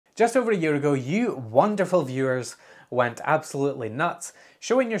Just over a year ago, you wonderful viewers went absolutely nuts,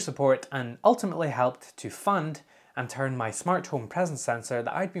 showing your support and ultimately helped to fund and turn my smart home presence sensor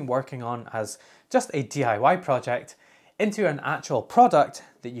that I'd been working on as just a DIY project into an actual product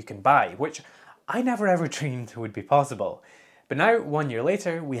that you can buy, which I never ever dreamed would be possible. But now, 1 year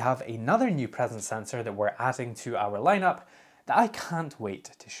later, we have another new presence sensor that we're adding to our lineup that I can't wait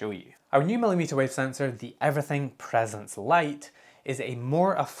to show you. Our new millimeter wave sensor, the Everything Presence Lite, is a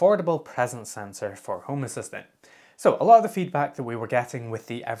more affordable presence sensor for Home Assistant. So a lot of the feedback that we were getting with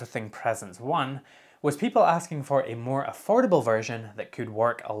the Everything Presence 1 was people asking for a more affordable version that could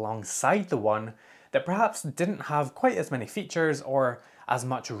work alongside the one that perhaps didn't have quite as many features or as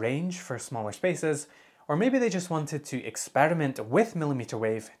much range for smaller spaces, or maybe they just wanted to experiment with millimeter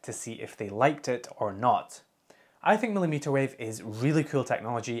wave to see if they liked it or not. I think millimeter wave is really cool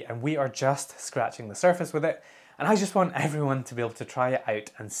technology and we are just scratching the surface with it, and I just want everyone to be able to try it out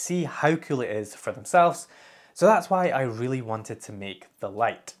and see how cool it is for themselves. So that's why I really wanted to make the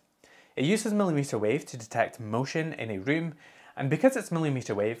Lite. It uses millimeter wave to detect motion in a room, and because it's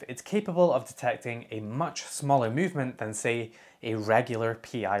millimeter wave, it's capable of detecting a much smaller movement than, say, a regular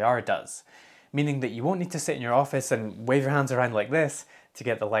PIR does, meaning that you won't need to sit in your office and wave your hands around like this to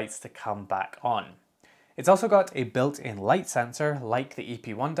get the lights to come back on. It's also got a built-in light sensor like the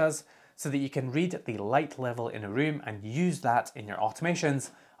EP1 does, so that you can read the light level in a room and use that in your automations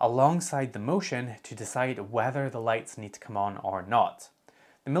alongside the motion to decide whether the lights need to come on or not.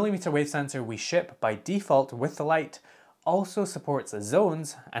 The millimeter wave sensor we ship by default with the Lite also supports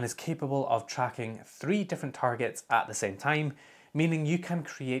zones and is capable of tracking 3 different targets at the same time, meaning you can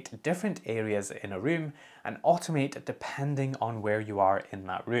create different areas in a room and automate depending on where you are in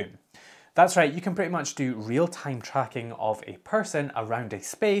that room. That's right, you can pretty much do real-time tracking of a person around a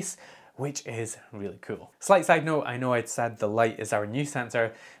space, which is really cool. Slight side note, I know I'd said the Lite is our new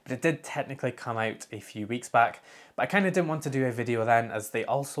sensor, but it did technically come out a few weeks back, but I kind of didn't want to do a video then as they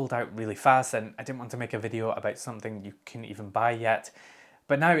all sold out really fast and I didn't want to make a video about something you couldn't even buy yet.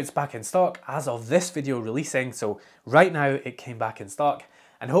 But now it's back in stock as of this video releasing, so right now it came back in stock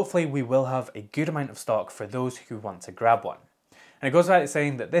and hopefully we will have a good amount of stock for those who want to grab one. And it goes without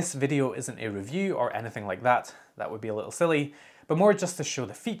saying that this video isn't a review or anything like that. That would be a little silly, but more just to show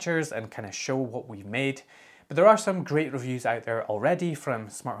the features and kind of show what we've made. But there are some great reviews out there already from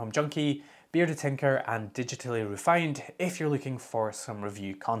Smart Home Junkie, Bearded Tinker and Digitally Refined if you're looking for some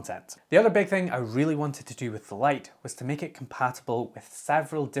review content. The other big thing I really wanted to do with the Lite was to make it compatible with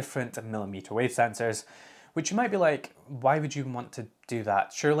several different millimeter wave sensors, which you might be like, why would you want to do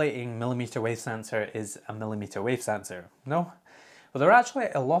that? Surely a millimeter wave sensor is a millimeter wave sensor, no? Well, there are actually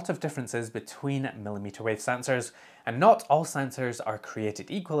a lot of differences between millimeter wave sensors, and not all sensors are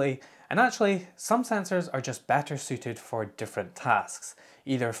created equally, and actually some sensors are just better suited for different tasks,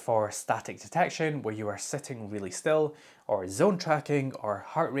 either for static detection where you are sitting really still, or zone tracking or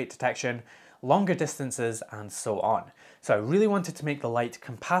heart rate detection, longer distances and so on. So I really wanted to make the Lite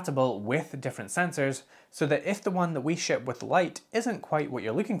compatible with different sensors so that if the one that we ship with the Lite isn't quite what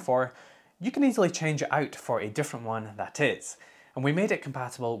you're looking for, you can easily change it out for a different one that is. And we made it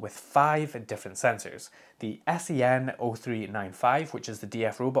compatible with 5 different sensors. The SEN0395, which is the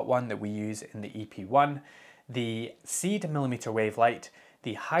DF robot one that we use in the EP1, the Seed millimeter wave light,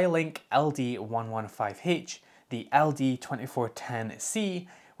 the Highlink LD115H, the LD2410C,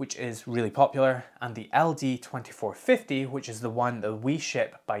 which is really popular, and the LD2450, which is the one that we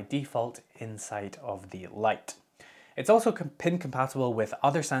ship by default inside of the Lite. It's also pin compatible with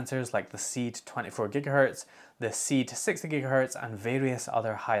other sensors like the Seed 24 GHz, the Seed 60 GHz, and various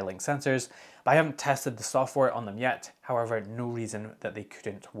other Highlink sensors, but I haven't tested the software on them yet, however, no reason that they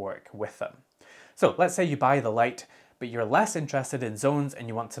couldn't work with them. So let's say you buy the Lite, but you're less interested in zones and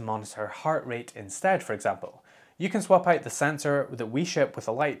you want to monitor heart rate instead, for example. You can swap out the sensor that we ship with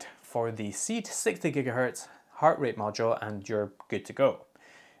the Lite for the Seed 60 GHz heart rate module and you're good to go.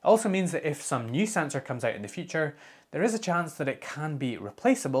 It also means that if some new sensor comes out in the future, there is a chance that it can be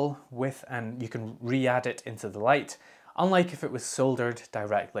replaceable with, and you can re-add it into the Lite, unlike if it was soldered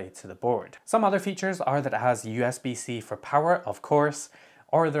directly to the board. Some other features are that it has USB-C for power, of course,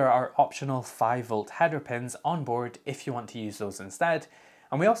 or there are optional 5-volt header pins on board if you want to use those instead.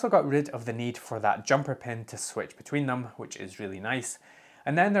 And we also got rid of the need for that jumper pin to switch between them, which is really nice.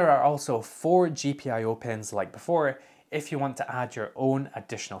 And then there are also 4 GPIO pins like before, if you want to add your own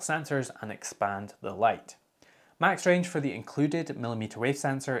additional sensors and expand the Lite. Max range for the included millimeter wave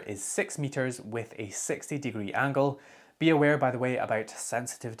sensor is 6 meters with a 60-degree angle. Be aware, by the way, about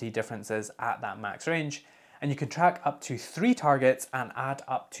sensitivity differences at that max range, and you can track up to 3 targets and add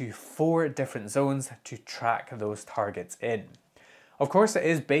up to 4 different zones to track those targets in. Of course, it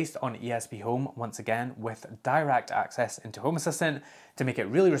is based on ESPHome once again, with direct access into Home Assistant to make it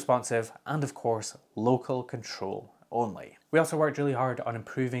really responsive, and of course, local control only. We also worked really hard on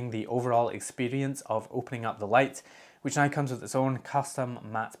improving the overall experience of opening up the light, which now comes with its own custom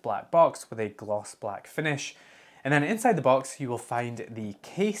matte black box with a gloss black finish. And then inside the box, you will find the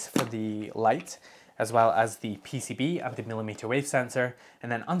case for the light, as well as the PCB and the millimeter wave sensor.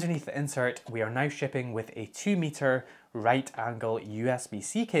 And then underneath the insert, we are now shipping with a 2-meter right angle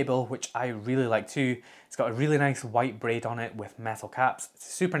USB-C cable, which I really like too. It's got a really nice white braid on it with metal caps. It's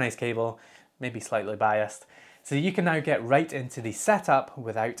a super nice cable, maybe slightly biased. So you can now get right into the setup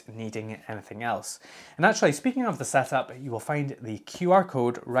without needing anything else. And actually, speaking of the setup, you will find the QR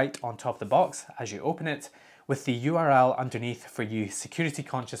code right on top of the box as you open it, with the URL underneath for you security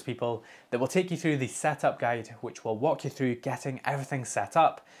conscious people that will take you through the setup guide, which will walk you through getting everything set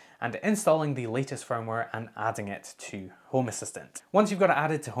up and installing the latest firmware and adding it to Home Assistant. Once you've got it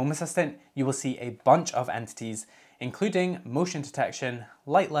added to Home Assistant, you will see a bunch of entities, including motion detection,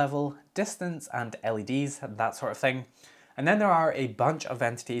 light level, distance and LEDs, that sort of thing. And then there are a bunch of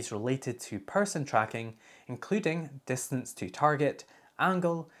entities related to person tracking, including distance to target,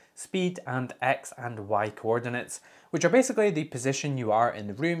 angle, speed and X and Y coordinates, which are basically the position you are in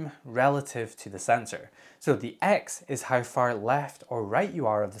the room relative to the sensor. So the X is how far left or right you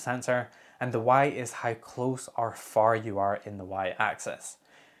are of the sensor, and the Y is how close or far you are in the Y axis.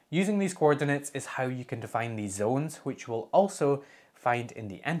 Using these coordinates is how you can define the zones, which you will also find in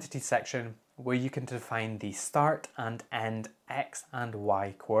the entity section, where you can define the start and end X and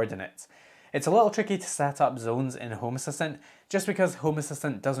Y coordinates. It's a little tricky to set up zones in Home Assistant just because Home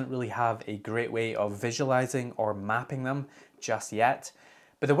Assistant doesn't really have a great way of visualizing or mapping them just yet.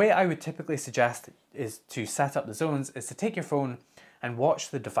 But the way I would typically suggest is to set up the zones is to take your phone and watch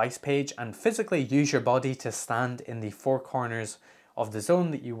the device page and physically use your body to stand in the 4 corners of the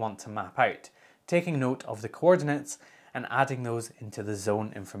zone that you want to map out, taking note of the coordinates and adding those into the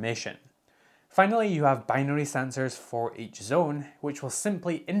zone information. Finally, you have binary sensors for each zone, which will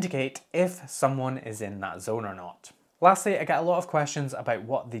simply indicate if someone is in that zone or not. Lastly, I get a lot of questions about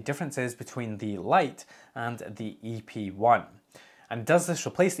what the difference is between the Lite and the EP1. And does this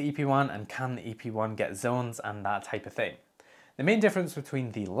replace the EP1, and can the EP1 get zones and that type of thing? The main difference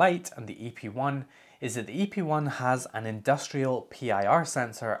between the Lite and the EP1 is that the EP1 has an industrial PIR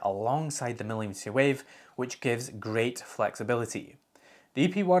sensor alongside the millimeter wave, which gives great flexibility. The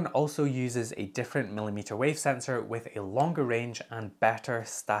EP1 also uses a different millimeter wave sensor with a longer range and better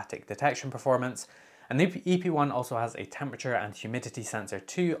static detection performance, and the EP1 also has a temperature and humidity sensor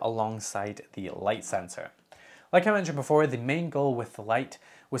too alongside the light sensor. Like I mentioned before, the main goal with the Lite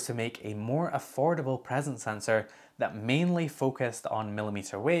was to make a more affordable presence sensor that mainly focused on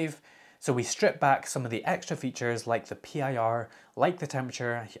millimeter wave, so we stripped back some of the extra features like the PIR, like the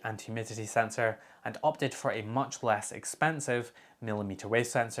temperature and humidity sensor, and opted for a much less expensive millimeter wave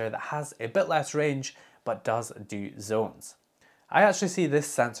sensor that has a bit less range but does do zones. I actually see this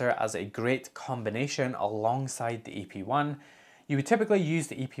sensor as a great combination alongside the EP1. You would typically use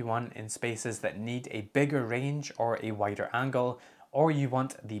the EP1 in spaces that need a bigger range or a wider angle, or you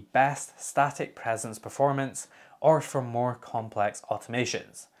want the best static presence performance, or for more complex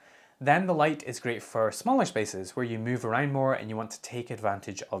automations. Then the Lite is great for smaller spaces where you move around more and you want to take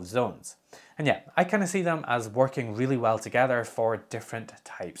advantage of zones. And yeah, I kind of see them as working really well together for different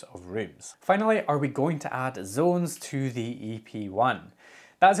types of rooms. Finally, are we going to add zones to the EP1?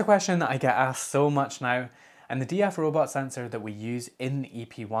 That's a question that I get asked so much now, and the DF robot sensor that we use in the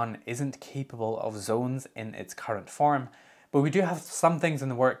EP1 isn't capable of zones in its current form, but we do have some things in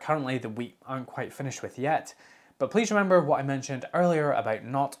the work currently that we aren't quite finished with yet. But please remember what I mentioned earlier about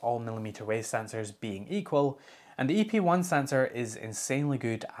not all millimeter wave sensors being equal, and the EP1 sensor is insanely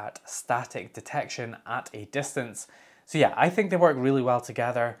good at static detection at a distance. So yeah, I think they work really well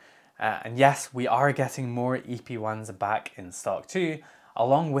together, and yes, we are getting more EP1s back in stock too,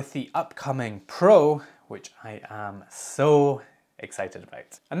 along with the upcoming Pro, which I am so excited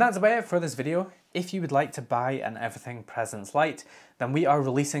about. And that's about it for this video. If you would like to buy an Everything Presence Lite, then we are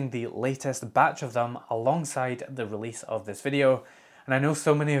releasing the latest batch of them alongside the release of this video. And I know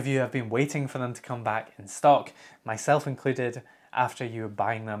so many of you have been waiting for them to come back in stock, myself included, after you were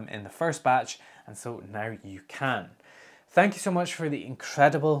buying them in the first batch, and so now you can. Thank you so much for the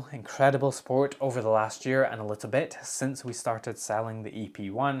incredible support over the last year and a little bit since we started selling the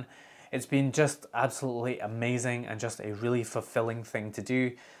EP1. It's been just absolutely amazing and just a really fulfilling thing to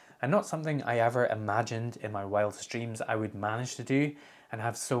do, and not something I ever imagined in my wildest dreams I would manage to do, and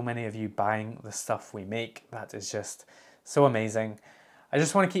have so many of you buying the stuff we make. That is just so amazing. I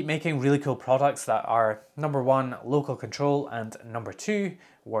just want to keep making really cool products that are number one, local control, and number two,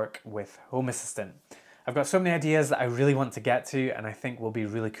 work with Home Assistant. I've got so many ideas that I really want to get to and I think will be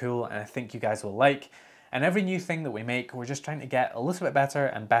really cool and I think you guys will like. And every new thing that we make, we're just trying to get a little bit better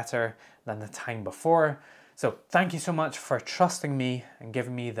and better than the time before. So thank you so much for trusting me and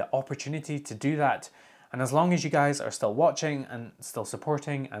giving me the opportunity to do that. And as long as you guys are still watching and still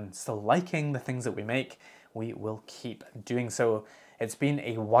supporting and still liking the things that we make, we will keep doing so. It's been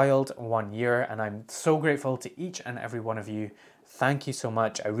a wild 1 year and I'm so grateful to each and every one of you. Thank you so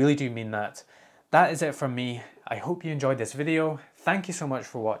much. I really do mean that. That is it from me. I hope you enjoyed this video. Thank you so much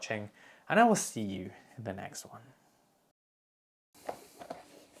for watching and I will see you in the next one.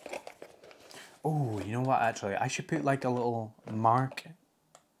 Oh, you know what, actually, I should put like a little mark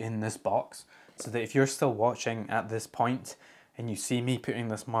in this box so that if you're still watching at this point and you see me putting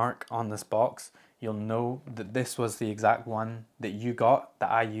this mark on this box, you'll know that this was the exact one that you got that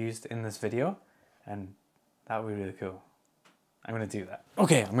I used in this video, and that would be really cool. I'm gonna do that.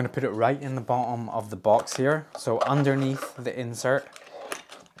 Okay, I'm gonna put it right in the bottom of the box here, so underneath the insert.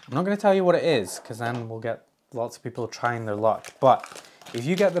 I'm not gonna tell you what it is because then we'll get lots of people trying their luck, but if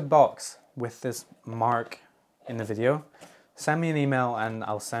you get the box with this mark in the video, send me an email and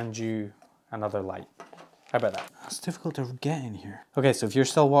I'll send you another light. How about that? It's difficult to get in here. Okay, so if you're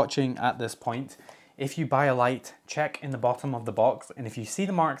still watching at this point, if you buy a light, check in the bottom of the box, and if you see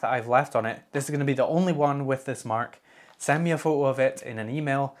the mark that I've left on it, this is gonna be the only one with this mark. Send me a photo of it in an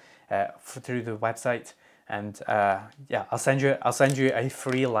email through the website, and yeah, I'll send you a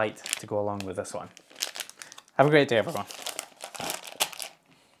free light to go along with this one. Have a great day, everyone.